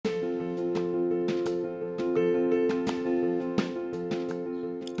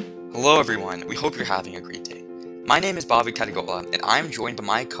Hello everyone, we hope you're having a great day. My name is Bobby Tadigola, and I'm joined by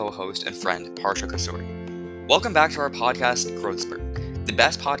my co-host and friend, Parsha Kasuri. Welcome back to our podcast, Growth Spurt, the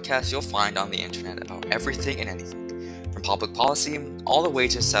best podcast you'll find on the internet about everything and anything, from public policy all the way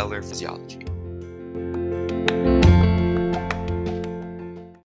to cellular physiology.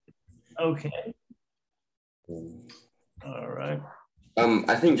 Okay. All right.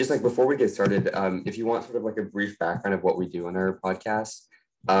 I think just like before we get started, if you want sort of like a brief background of what we do on our podcast.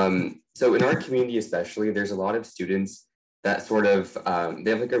 So in our community especially, there's a lot of students that sort of, they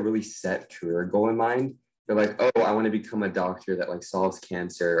have like a really set career goal in mind. They're like, oh, I want to become a doctor that like solves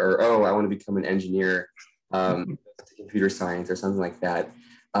cancer, or oh, I want to become an engineer, computer science or something like that.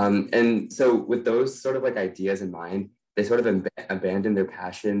 And so with those sort of like ideas in mind, they sort of abandon their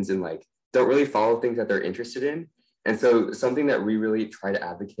passions and like don't really follow things that they're interested in. And so something that we really try to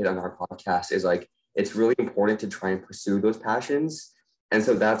advocate on our podcast is like, it's really important to try and pursue those passions. And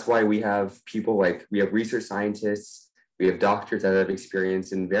so that's why we have people like, we have research scientists, we have doctors that have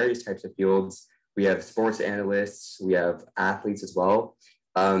experience in various types of fields. We have sports analysts, we have athletes as well,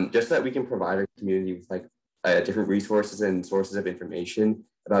 just so that we can provide our community with like different resources and sources of information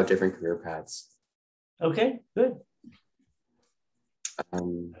about different career paths. Okay, good.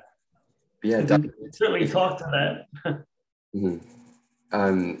 Yeah, certainly talk to that.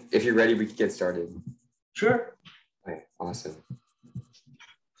 If you're ready, we can get started. Sure. All right, awesome.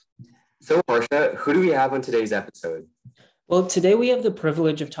 So, Parsha, who do we have on today's episode? Well, today we have the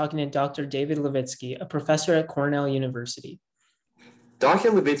privilege of talking to Dr. David Levitsky, a professor at Cornell University.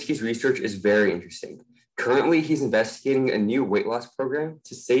 Dr. Levitsky's research is very interesting. Currently, he's investigating a new weight loss program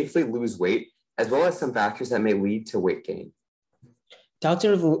to safely lose weight, as well as some factors that may lead to weight gain.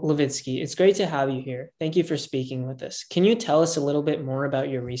 Dr. Levitsky, it's great to have you here. Thank you for speaking with us. Can you tell us a little bit more about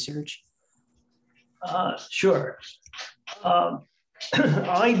your research? Sure.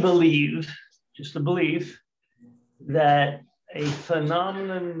 I believe, just a belief, that a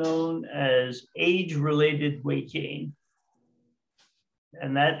phenomenon known as age-related weight gain,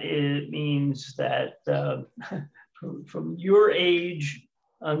 and that means that from your age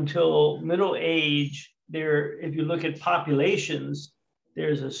until middle age, if you look at populations,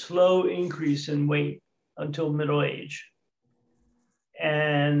 there's a slow increase in weight until middle age.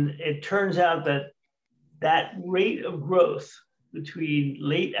 And it turns out that that rate of growth between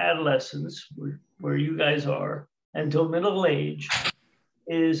late adolescence, where you guys are, until middle age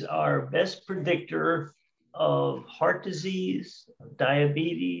is our best predictor of heart disease, of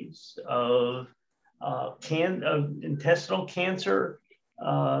diabetes, of intestinal cancer,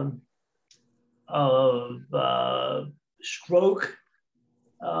 of stroke.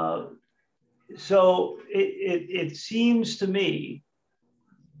 So it seems to me,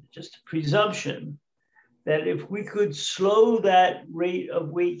 just a presumption, that if we could slow that rate of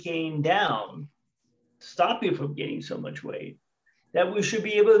weight gain down, stop you from gaining so much weight, that we should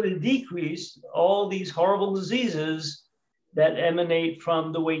be able to decrease all these horrible diseases that emanate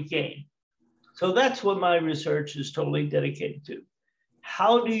from the weight gain. So that's what my research is totally dedicated to.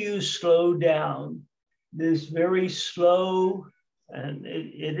 How do you slow down this very slow, and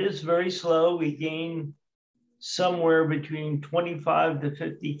it is very slow, we gain somewhere between 25 to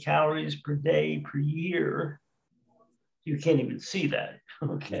 50 calories per day per year. You can't even see that,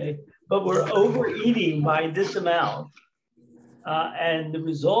 okay? But we're overeating by this amount. And the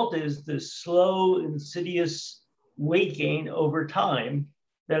result is this slow, insidious weight gain over time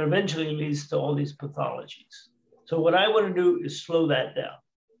that eventually leads to all these pathologies. So what I want to do is slow that down.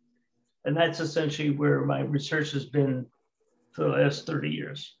 And that's essentially where my research has been for the last 30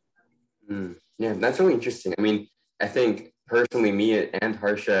 years. Yeah, that's really interesting. I mean, I think personally, me and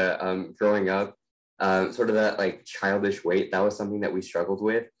Harsha, growing up, sort of that like childish weight, that was something that we struggled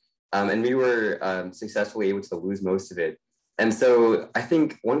with. And we were successfully able to lose most of it. And so I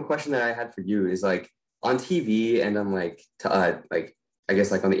think one question that I had for you is like on TV and on like I guess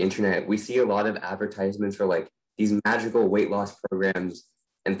like on the internet, we see a lot of advertisements for like these magical weight loss programs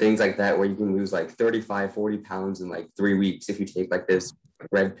and things like that, where you can lose like 35, 40 pounds in like 3 weeks if you take like this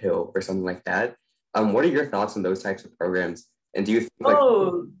red pill or something like that. What are your thoughts on those types of programs? And do you think like,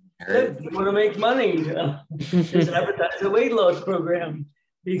 you want to make money? Just advertise a weight loss program,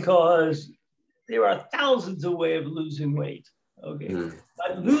 because there are thousands of ways of losing weight. Okay,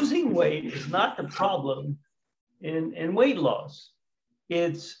 but losing weight is not the problem in weight loss.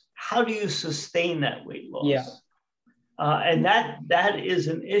 It's how do you sustain that weight loss? Yeah. And that is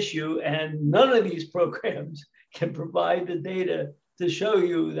an issue, and none of these programs can provide the data to show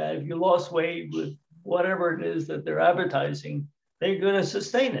you that if you lost weight with whatever it is that they're advertising, they're going to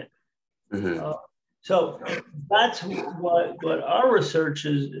sustain it. So that's what our research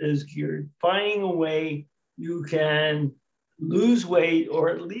is geared, finding a way you can lose weight or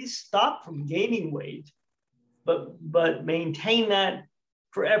at least stop from gaining weight, but maintain that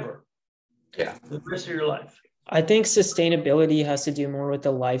forever. Yeah. The rest of your life. I think sustainability has to do more with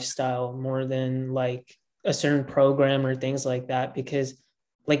the lifestyle more than like a certain program or things like that, because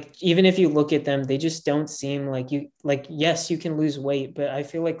like even if you look at them, they just don't seem like you like, yes, you can lose weight, but I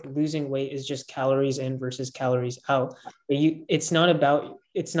feel like losing weight is just calories in versus calories out. It's not about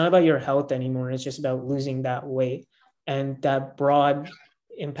your health anymore. It's just about losing that weight. And that broad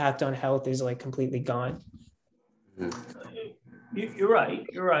impact on health is like completely gone. You're right.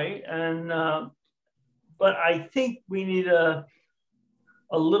 You're right. And but I think we need a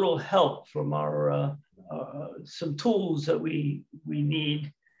little help from our some tools that we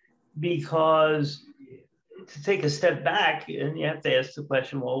need, because to take a step back and you have to ask the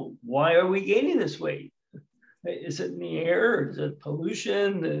question, well, why are we gaining this weight? Is it in the air? Is it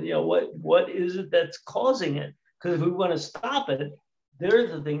pollution? You know, what is it that's causing it? Because if we want to stop it, they're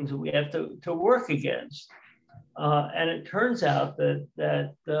the things that we have to work against. And it turns out that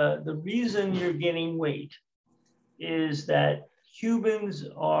the reason you're gaining weight is that humans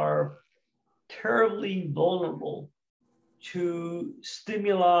are terribly vulnerable to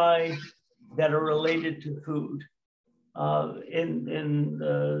stimuli that are related to food.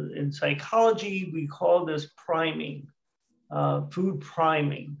 In psychology, we call this priming, food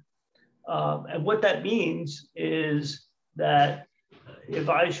priming. And what that means is that if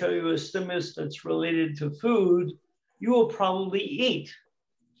I show you a stimulus that's related to food, you will probably eat.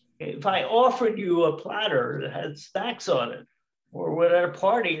 If I offered you a platter that had snacks on it, or we're at a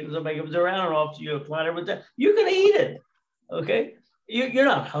party and somebody comes around and offers you a platter with that, you're going to eat it. Okay? You're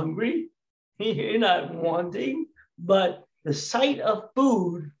not hungry. You're not wanting. But the sight of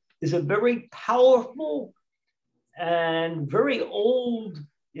food is a very powerful and very old,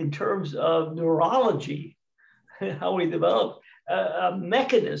 in terms of neurology, how we develop a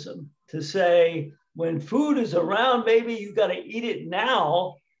mechanism to say, when food is around, baby, you got to eat it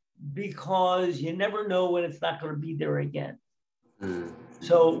now, because you never know when it's not going to be there again.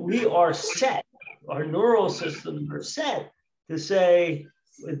 So we are set, our neural systems are set to say,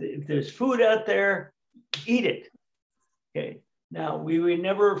 if there's food out there, eat it. Okay. Now, we were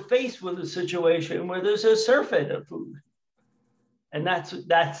never faced with a situation where there's a surfeit of food. And that's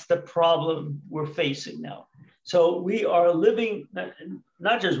the problem we're facing now. So we are living,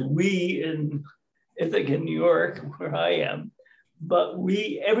 not just we in Ithaca, New York, where I am, but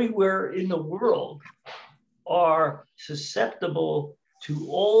we everywhere in the world are susceptible to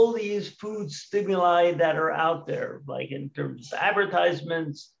all these food stimuli that are out there, like in terms of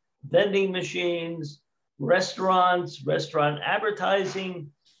advertisements, vending machines, restaurants, restaurant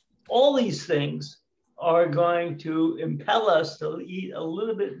advertising. All these things are going to impel us to eat a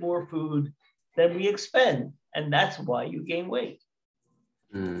little bit more food than we expend. And that's why you gain weight.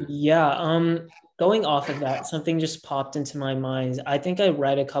 Yeah. Going off of that, something just popped into my mind. I think I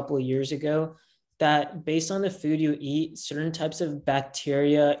read a couple of years ago that based on the food you eat, certain types of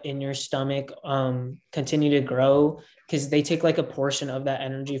bacteria in your stomach continue to grow because they take like a portion of that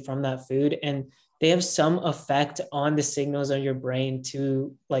energy from that food, and they have some effect on the signals on your brain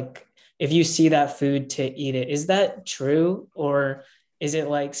to, like, if you see that food, to eat it. Is that true, or is it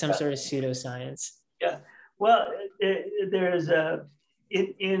like some sort of pseudoscience? Yeah. Well, there's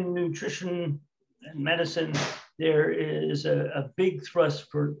in nutrition and medicine, there is a big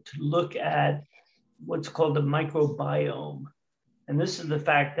thrust to look at what's called the microbiome. And this is the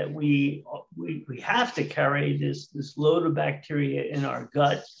fact that we have to carry this load of bacteria in our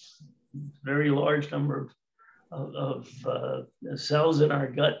gut, very large number of cells in our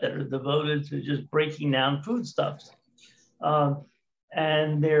gut that are devoted to just breaking down foodstuffs.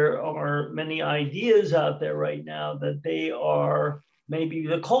 And there are many ideas out there right now that they are maybe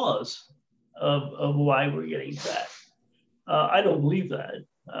the cause of why we're getting fat. I don't believe that.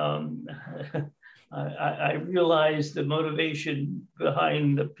 I realize the motivation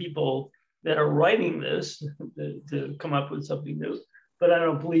behind the people that are writing this to come up with something new, but I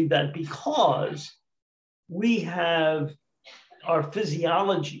don't believe that, because we have, our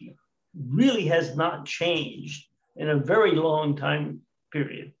physiology really has not changed in a very long time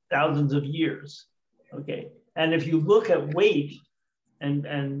period, thousands of years. Okay. And if you look at weight,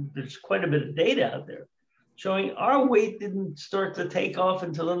 and there's quite a bit of data out there showing our weight didn't start to take off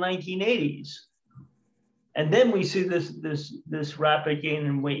until the 1980s. And then we see this rapid gain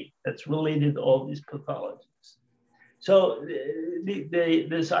in weight that's related to all these pathologies. So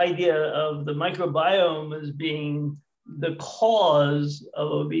this idea of the microbiome as being the cause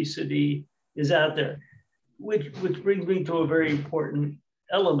of obesity is out there, which brings me to a very important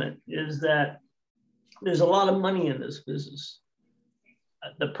element, is that there's a lot of money in this business.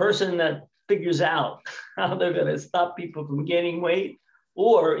 The person that figures out how they're going to stop people from gaining weight,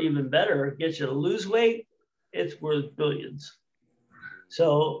 or even better, get you to lose weight, it's worth billions.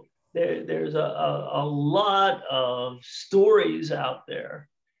 So there's a lot of stories out there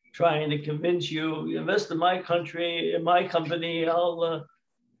trying to convince you, invest in my country, in my company,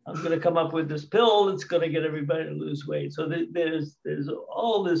 I'm going to come up with this pill that's going to get everybody to lose weight. So there's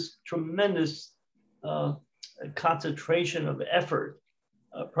all this tremendous concentration of effort,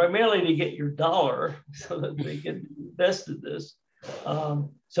 primarily to get your dollar so that they can invest in this.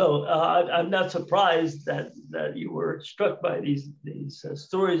 So I'm not surprised that you were struck by these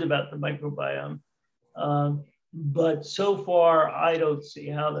stories about the microbiome. But so far, I don't see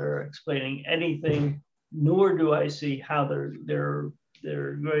how they're explaining anything, nor do I see how they're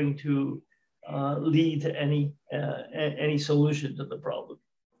going to lead to any solution to the problem.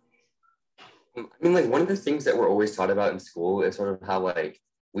 I mean, like, one of the things that we're always taught about in school is sort of how, like,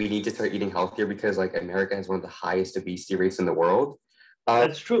 we need to start eating healthier because, like, America has one of the highest obesity rates in the world.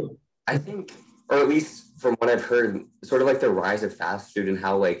 That's true. I think, or at least from what I've heard, sort of like the rise of fast food and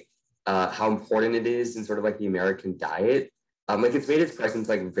how important it is in sort of like the American diet. Like, it's made its presence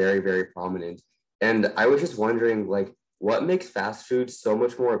like very, very prominent. And I was just wondering, like, what makes fast food so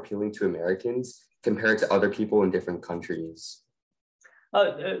much more appealing to Americans compared to other people in different countries?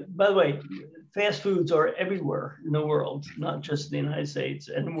 By the way, fast foods are everywhere in the world, not just in the United States.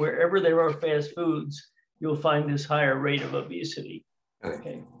 And wherever there are fast foods, you'll find this higher rate of obesity.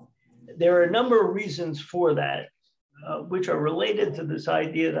 Okay. There are a number of reasons for that, which are related to this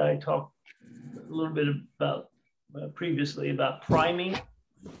idea that I talked a little bit about previously about priming.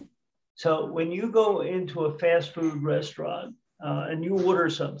 So when you go into a fast food restaurant and you order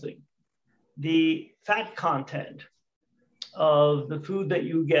something, the fat content of the food that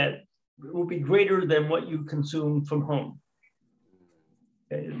you get will be greater than what you consume from home.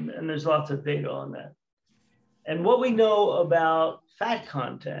 Okay? And there's lots of data on that. And what we know about fat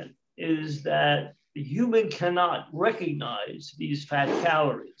content is that the human cannot recognize these fat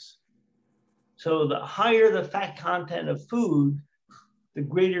calories. So the higher the fat content of food, the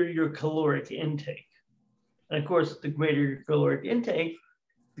greater your caloric intake. And of course, the greater your caloric intake,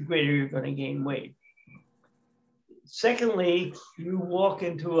 the greater you're going to gain weight. Secondly, you walk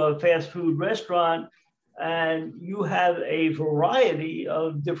into a fast food restaurant and you have a variety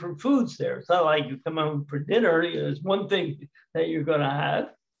of different foods there. It's not like you come home for dinner, there's one thing that you're going to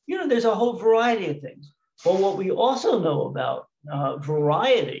have. There's a whole variety of things. But what we also know about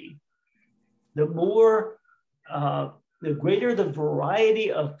variety, the greater the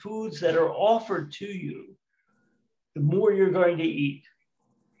variety of foods that are offered to you, the more you're going to eat.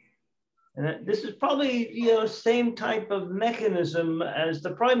 And this is probably same type of mechanism as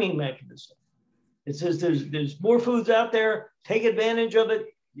the priming mechanism. It says there's more foods out there, take advantage of it,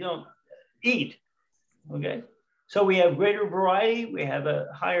 eat. Okay. So we have greater variety, we have a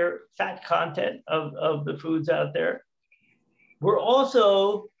higher fat content of the foods out there. We're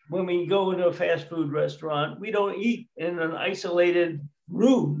also, when we go into a fast food restaurant, we don't eat in an isolated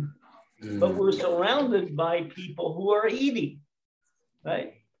room, but we're surrounded by people who are eating,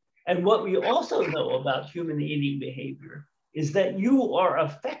 right? And what we also know about human eating behavior is that you are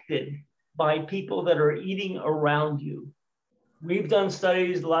affected by people that are eating around you. We've done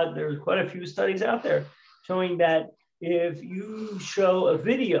studies, there's quite a few studies out there showing that if you show a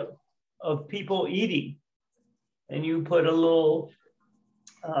video of people eating and you put a little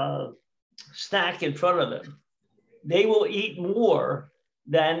snack in front of them, they will eat more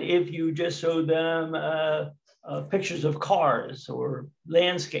than if you just showed them pictures of cars or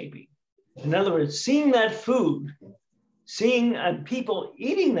landscaping. In other words, seeing that food, seeing people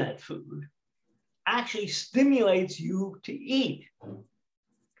eating that food actually stimulates you to eat.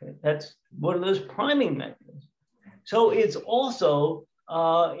 Okay, that's one of those priming mechanisms. So it's also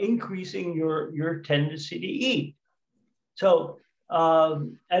increasing your tendency to eat. So,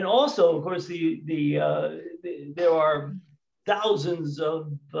 and also, of course, there are thousands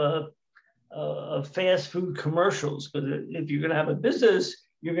of fast food commercials, because if you're going to have a business,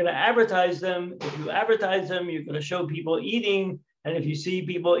 you're going to advertise them. If you advertise them, you're going to show people eating. And if you see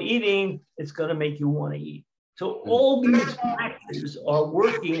people eating, it's going to make you want to eat. So all these factors are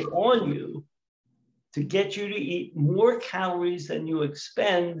working on you to get you to eat more calories than you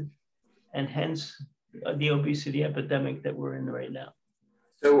expend, and hence the obesity epidemic that we're in right now.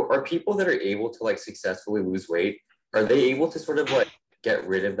 So are people that are able to like successfully lose weight, are they able to sort of like get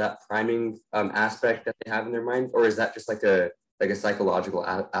rid of that priming aspect that they have in their mind? Or is that just like a like a psychological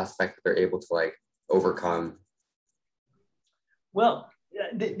aspect that they're able to like overcome? Well,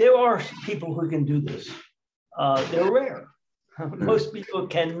 there are people who can do this. They're rare. Most people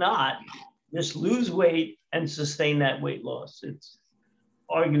cannot just lose weight and sustain that weight loss. It's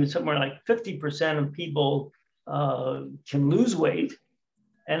argued somewhere like 50% of people can lose weight.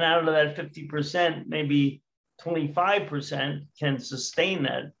 And out of that 50%, maybe 25% can sustain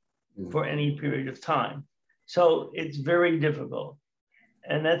that for any period of time. So it's very difficult.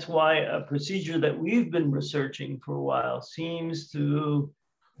 And that's why a procedure that we've been researching for a while seems to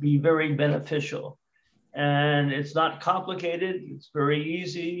be very beneficial. And it's not complicated. It's very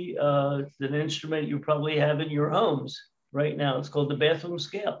easy. It's an instrument you probably have in your homes right now. It's called the bathroom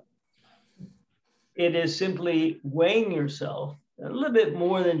scale. It is simply weighing yourself, a little bit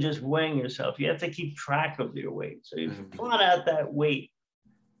more than just weighing yourself. You have to keep track of your weight. So you plot out that weight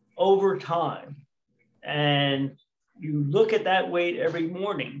over time, and you look at that weight every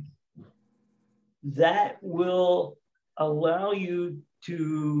morning. That will allow you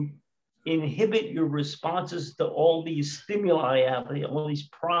to inhibit your responses to all these stimuli out there, all these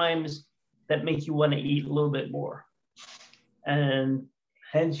primes that make you want to eat a little bit more. And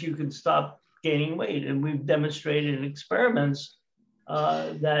hence you can stop gaining weight. And we've demonstrated in experiments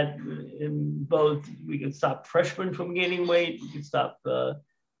that in both, we can stop freshmen from gaining weight, we can stop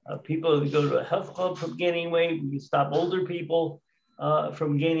people who go to a health club from gaining weight, we can stop older people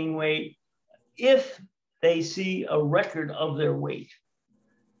from gaining weight if they see a record of their weight.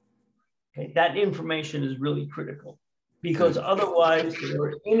 Okay, that information is really critical, because otherwise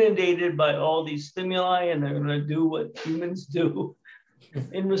they're inundated by all these stimuli and they're going to do what humans do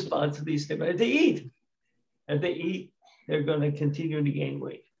in response to these stimuli. They eat. If they eat, they're going to continue to gain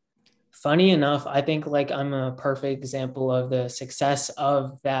weight. Funny enough, I think like I'm a perfect example of the success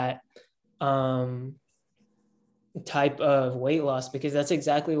of that type of weight loss, because that's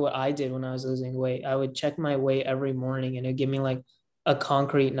exactly what I did when I was losing weight. I would check my weight every morning and it'd give me like a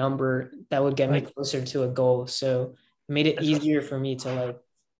concrete number that would get me closer to a goal. So it made it easier for me to like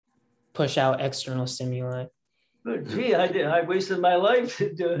push out external stimuli. But gee, I wasted my life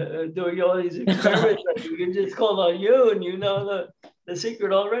doing all these experiments. You can just call on you and you know the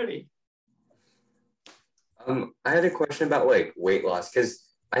secret already. I had a question about like weight loss, because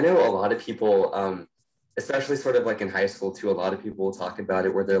I know a lot of people, especially sort of like in high school too, a lot of people will talk about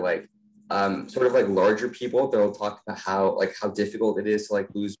it where they're like, sort of like larger people, they'll talk about how difficult it is to like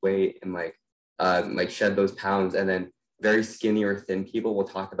lose weight and like shed those pounds. And then very skinny or thin people will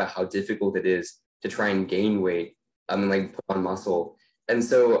talk about how difficult it is to try and gain weight and like put on muscle. And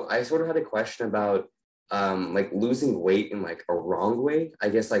so I sort of had a question about like losing weight in like a wrong way, I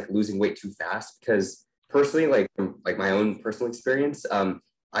guess, like losing weight too fast, because personally, like from like my own personal experience,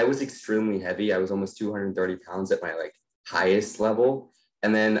 I was extremely heavy. I was almost 230 pounds at my like highest level.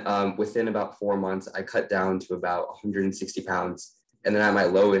 And then within about 4 months, I cut down to about 160 pounds. And then at my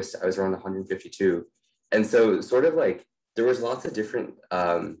lowest, I was around 152. And so sort of like there was lots of different,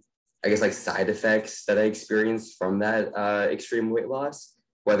 I guess, like side effects that I experienced from that extreme weight loss,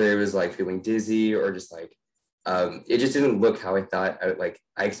 whether it was like feeling dizzy or just like, it just didn't look how I thought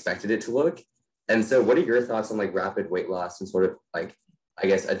I expected it to look. And so what are your thoughts on like rapid weight loss and sort of like, I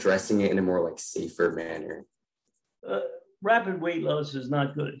guess, addressing it in a more like safer manner? Rapid weight loss is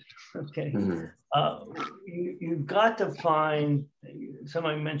not good. Okay. You've got to find,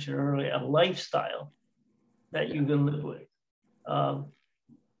 somebody mentioned earlier, a lifestyle that you can live with.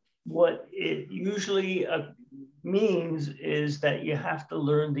 What it usually means is that you have to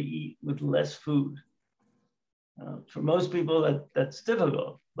learn to eat with less food. For most people, that's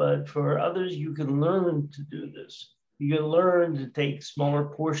difficult, but for others, you can learn to do this. You can learn to take smaller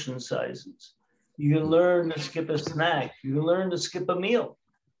portion sizes. You can learn to skip a snack. You can learn to skip a meal.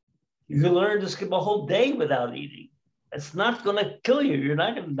 You can learn to skip a whole day without eating. It's not going to kill you. You're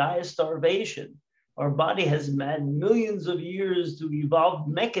not going to die of starvation. Our body has had millions of years to evolve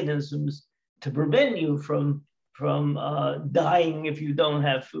mechanisms to prevent you from dying if you don't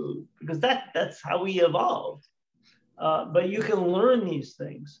have food, because that's how we evolved. But you can learn these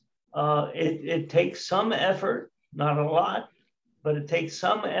things. It takes some effort, not a lot, but it takes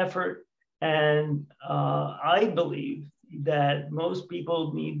some effort. And I believe that most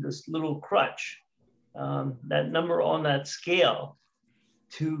people need this little crutch, that number on that scale,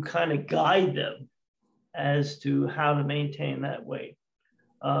 to kind of guide them as to how to maintain that weight.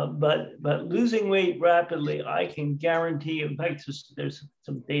 But losing weight rapidly, I can guarantee, in fact, there's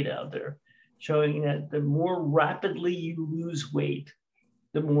some data out there showing that the more rapidly you lose weight,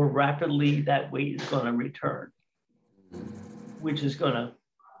 the more rapidly that weight is going to return, which is going to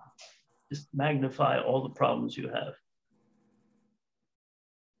just magnify all the problems you have.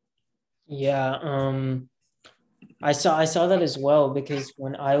 Yeah, I saw that as well, because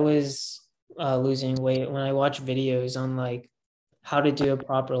when I was losing weight, when I watched videos on like how to do it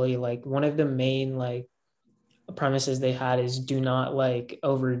properly, like one of the main like premises they had is do not like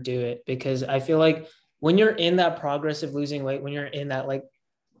overdo it, because I feel like when you're in that progress of losing weight, when you're in that like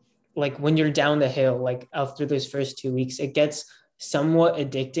when you're down the hill, like after those first 2 weeks, it gets somewhat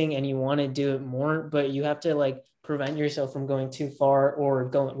addicting and you want to do it more, but you have to like prevent yourself from going too far or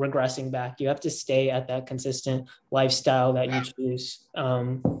going regressing back. You have to stay at that consistent lifestyle that you choose, That's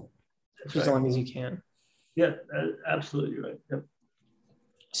for as right. long as you can. Yeah, absolutely right. Yep.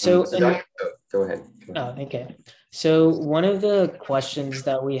 So, Go ahead. oh, okay. So one of the questions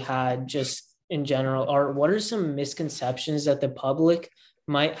that we had just in general are, what are some misconceptions that the public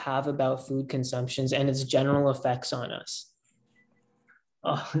might have about food consumptions and its general effects on us?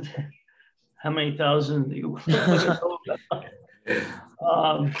 How many thousand do you want to know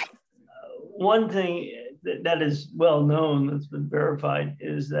about? One thing that is well known, that's been verified,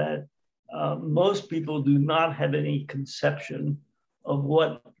 is that most people do not have any conception of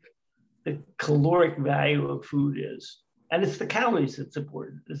what the caloric value of food is. And it's the calories that's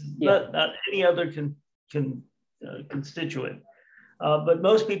important. This is not any other constituent. But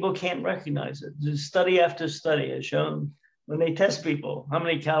most people can't recognize it. Study after study has shown when they test people, how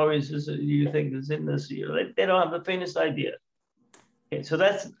many calories do you think is in this year? They don't have the faintest idea. Okay, so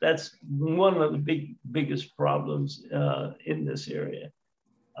that's one of the biggest problems in this area.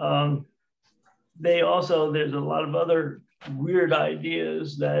 There's a lot of other weird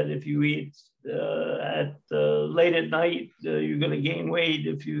ideas that if you eat late at night, you're going to gain weight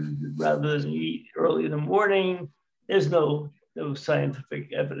rather than eat early in the morning. There's no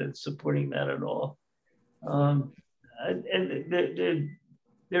scientific evidence supporting that at all. And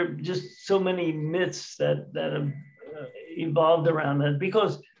there are just so many myths that have evolved around that,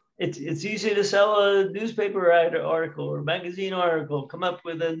 because it's easy to sell a newspaper article or magazine article, come up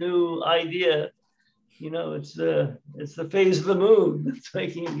with a new idea. It's the phase of the moon that's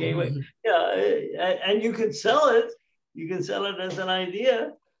making you gain weight. Yeah, and you can sell it. You can sell it as an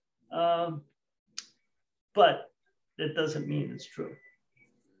idea, but it doesn't mean it's true.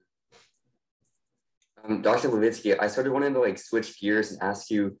 Dr. Levitsky, I sort of wanted to like switch gears and ask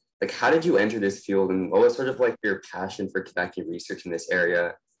you, like, how did you enter this field, and what was sort of like your passion for conducting research in this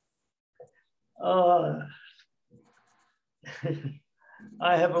area?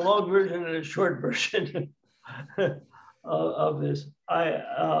 I have a long version and a short version of this. I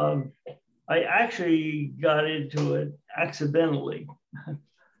actually got into it accidentally.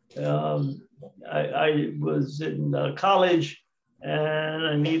 I was in college and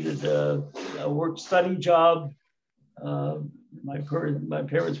I needed a work-study job. My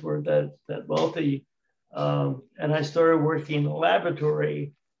parents weren't that wealthy, and I started working in a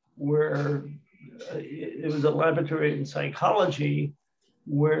laboratory where it was a laboratory in psychology,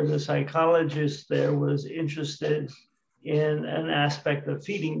 where the psychologist there was interested in an aspect of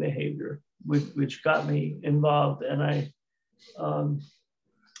feeding behavior, which got me involved. And I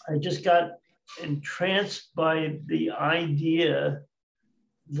just got entranced by the idea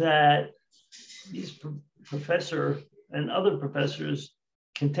that these professor and other professors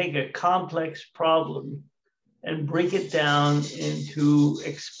can take a complex problem and break it down into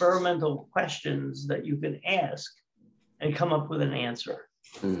experimental questions that you can ask and come up with an answer.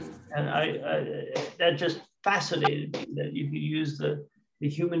 And that just fascinated me, that you could use the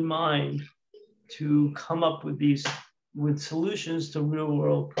human mind to come up with solutions to real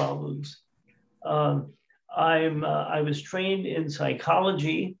world problems. I was trained in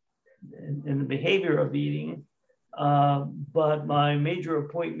psychology, in the behavior of eating, but my major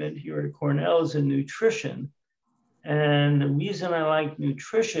appointment here at Cornell is in nutrition. And the reason I like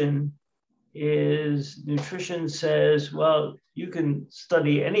nutrition is nutrition says, well, you can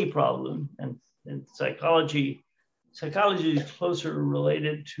study any problem, and psychology is closer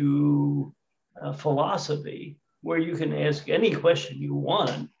related to philosophy, where you can ask any question you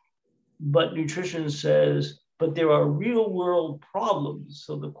want, but nutrition says, but there are real world problems.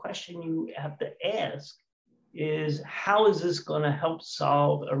 So the question you have to ask is, how is this going to help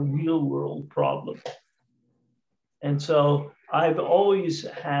solve a real world problem? And so I've always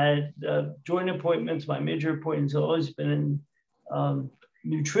had joint appointments. My major appointments have always been in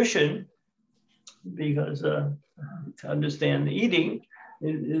nutrition, because to understand eating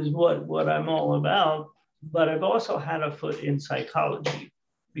is what I'm all about. But I've also had a foot in psychology,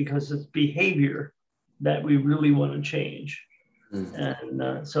 because it's behavior that we really want to change.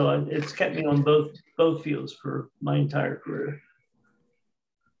 And so it's kept me on both fields for my entire career.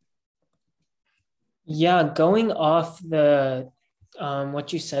 Yeah, going off the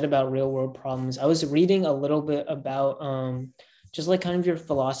what you said about real world problems. I was reading a little bit about just like kind of your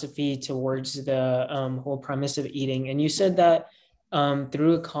philosophy towards the whole premise of eating. And you said that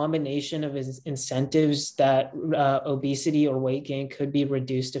through a combination of incentives that obesity or weight gain could be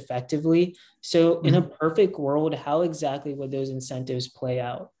reduced effectively. So in a perfect world, how exactly would those incentives play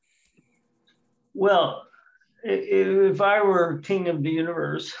out? Well, if I were king of the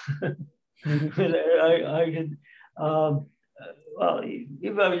universe, I could, well,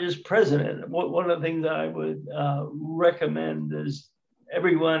 if I was just president, one of the things I would recommend is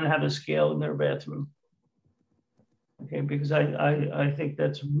everyone have a scale in their bathroom. Okay, because I think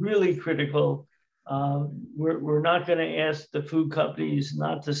that's really critical. We're not going to ask the food companies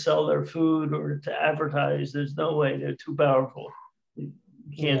not to sell their food or to advertise. There's no way, they're too powerful. You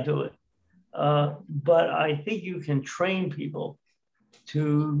can't do it. But I think you can train people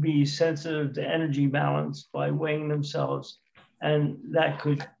to be sensitive to energy balance by weighing themselves, and that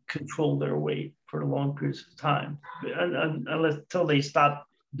could control their weight for long periods of time, until they stop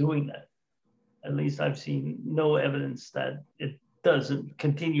doing that. At least I've seen no evidence that it doesn't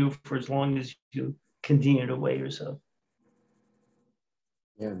continue for as long as you continue to weigh yourself.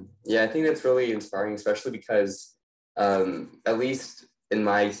 Yeah, I think that's really inspiring, especially because at least in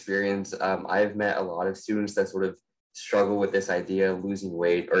my experience, I've met a lot of students that sort of struggle with this idea of losing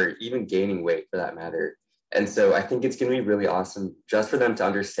weight or even gaining weight for that matter. And so I think it's going to be really awesome just for them to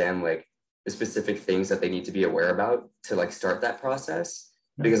understand like the specific things that they need to be aware about to like start that process,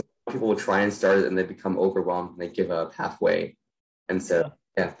 because people will try and start it and they become overwhelmed and they give up halfway. And so,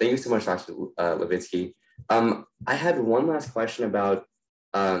 yeah, thank you so much, Dr. Levitsky. I had one last question about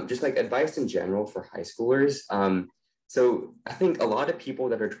just like advice in general for high schoolers. So I think a lot of people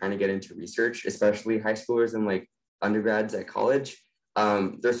that are trying to get into research, especially high schoolers and like undergrads at college,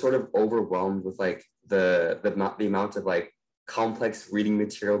 they're sort of overwhelmed with like the amount of like complex reading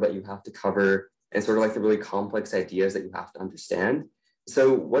material that you have to cover and sort of like the really complex ideas that you have to understand.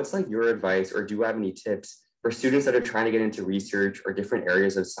 So what's like your advice, or do you have any tips for students that are trying to get into research or different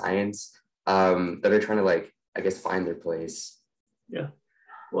areas of science that are trying to like, I guess, find their place? Yeah.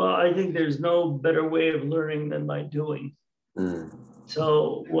 Well, I think there's no better way of learning than by doing.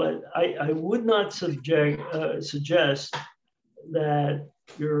 So what I would not suggest that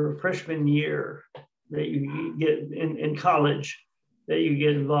your freshman year that you get in college, that you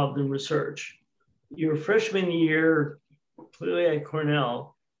get involved in research. Your freshman year, clearly at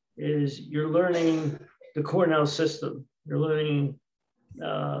Cornell, is you're learning the Cornell system. You're learning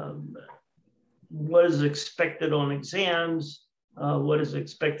what is expected on exams, what is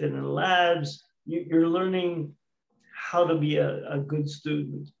expected in labs. You're learning how to be a good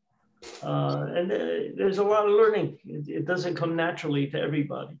student. And there's a lot of learning. It doesn't come naturally to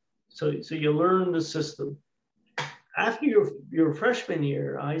everybody. So you learn the system. After your freshman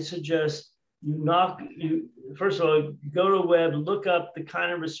year, I suggest you first of all, go to the web, look up the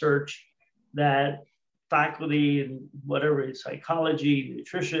kind of research that faculty and whatever, psychology,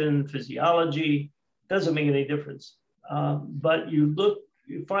 nutrition, physiology, doesn't make any difference. But you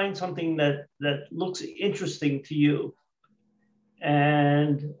find something that looks interesting to you.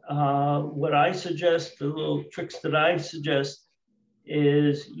 And what I suggest, the little tricks that I suggest,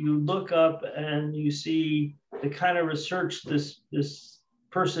 is you look up and you see the kind of research this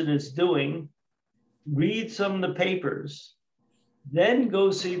person is doing, read some of the papers, then go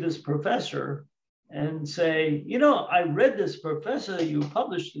see this professor and say, I read this professor you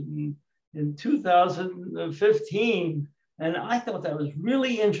published in 2015, and I thought that was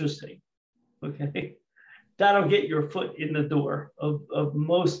really interesting. Okay. That'll get your foot in the door of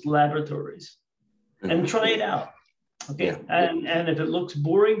most laboratories, and try it out. Okay. Yeah. And if it looks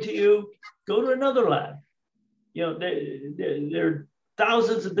boring to you, go to another lab. There are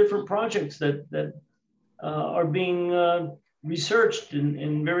thousands of different projects that are being researched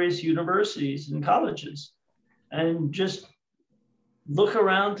in various universities and colleges, and just look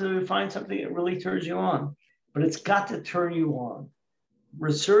around to find something that really turns you on. But it's got to turn you on.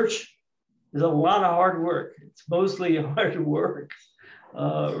 Research is a lot of hard work. It's mostly hard work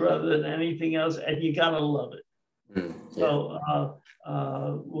rather than anything else, and you gotta love it. Yeah. So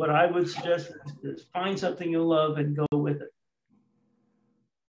what I would suggest is find something you love and go with it.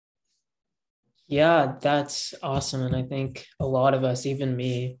 Yeah, that's awesome. And I think a lot of us, even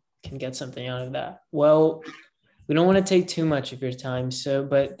me, can get something out of that. Well, we don't want to take too much of your time.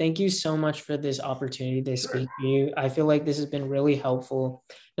 But thank you so much for this opportunity to speak to you. I feel like this has been really helpful.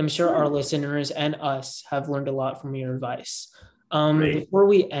 I'm sure our listeners and us have learned a lot from your advice. Before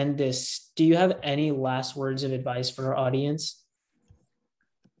we end this, do you have any last words of advice for our audience?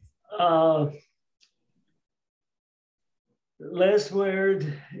 last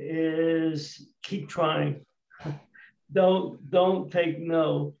word is keep trying. Don't take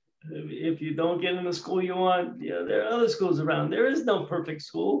no. If you don't get in the school you want, there are other schools around. There is no perfect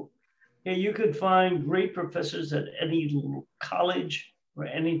school. Yeah, you could find great professors at any college or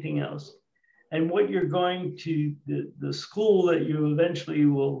anything else. And what you're going to, the school that you eventually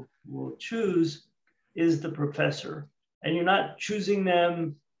will choose is the professor. And you're not choosing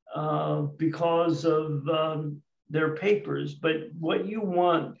them because of their papers, but what you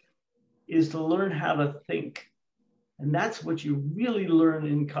want is to learn how to think. And that's what you really learn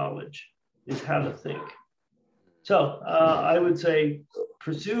in college, is how to think. So I would say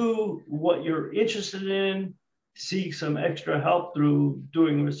pursue what you're interested in, seek some extra help through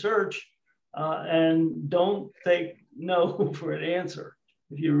doing research, and don't take no for an answer.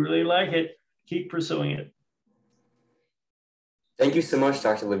 If you really like it, keep pursuing it. Thank you so much,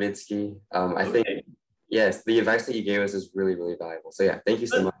 Dr. Levitsky. I think, yes, the advice that you gave us is really, really valuable. So yeah, thank you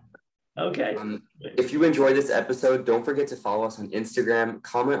so much. Okay. If you enjoyed this episode, don't forget to follow us on Instagram,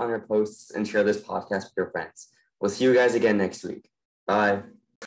 comment on our posts, and share this podcast with your friends. We'll see you guys again next week. Bye.